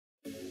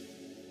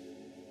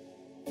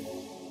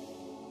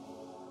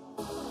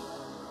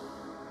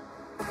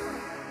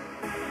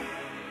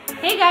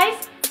Hey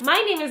guys, my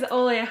name is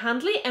Olya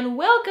and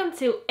welcome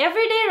to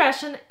Everyday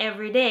Russian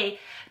Every Day.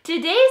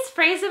 Today's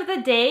phrase of the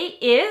day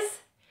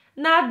is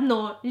на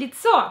одно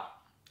лицо.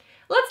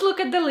 Let's look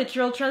at the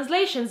literal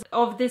translations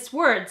of these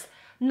words.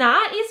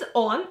 На is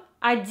on,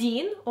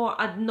 один or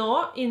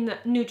одно in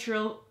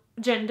neutral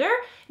gender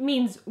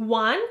means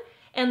one,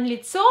 and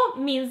лицо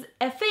means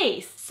a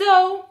face.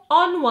 So,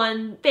 on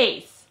one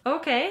face.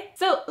 Okay?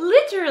 So,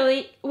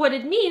 literally, what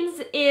it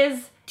means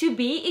is to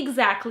be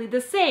exactly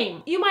the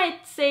same. You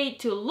might say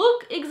to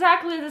look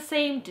exactly the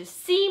same, to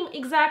seem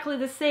exactly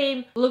the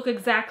same, look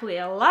exactly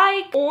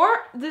alike, or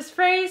this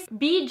phrase,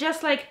 be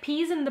just like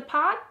peas in the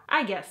pot,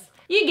 I guess.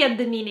 You get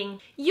the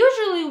meaning.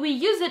 Usually we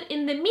use it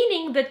in the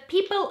meaning that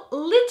people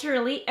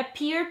literally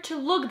appear to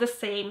look the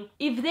same.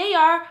 If they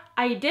are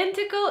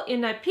identical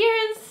in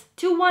appearance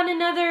to one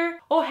another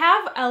or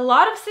have a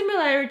lot of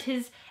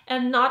similarities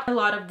and not a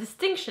lot of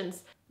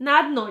distinctions. На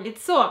одно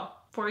лицо.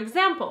 For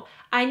example,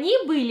 они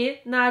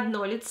были на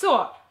одно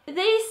лицо.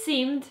 They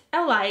seemed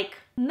alike.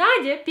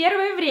 Надя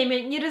первое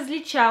время не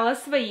различала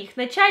своих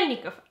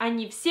начальников.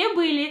 Они все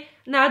были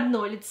на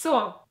одно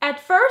лицо. At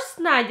first,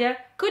 Nadia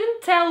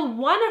couldn't tell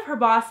one of her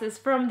bosses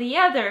from the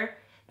other.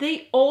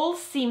 They all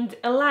seemed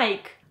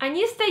alike.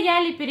 Они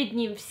стояли перед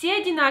ним все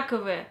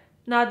одинаковые,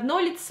 на одно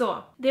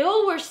лицо. They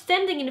all were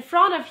standing in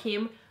front of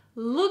him,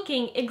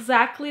 looking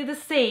exactly the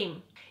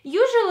same.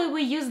 Usually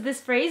we use this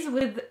phrase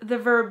with the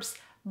verbs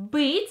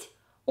быть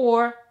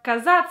or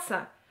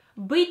казаться.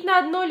 Быть на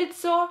одно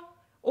лицо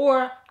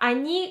or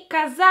они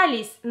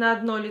казались на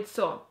одно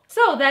лицо.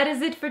 So that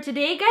is it for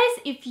today,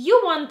 guys. If you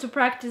want to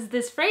practice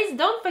this phrase,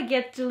 don't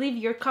forget to leave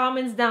your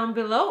comments down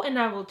below and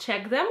I will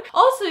check them.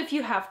 Also, if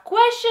you have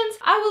questions,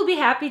 I will be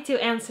happy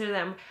to answer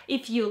them.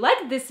 If you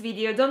liked this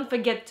video, don't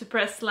forget to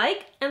press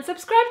like and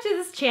subscribe to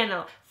this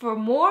channel for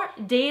more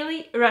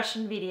daily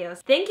Russian videos.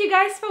 Thank you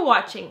guys for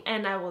watching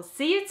and I will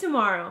see you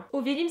tomorrow.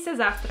 Увидимся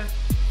завтра.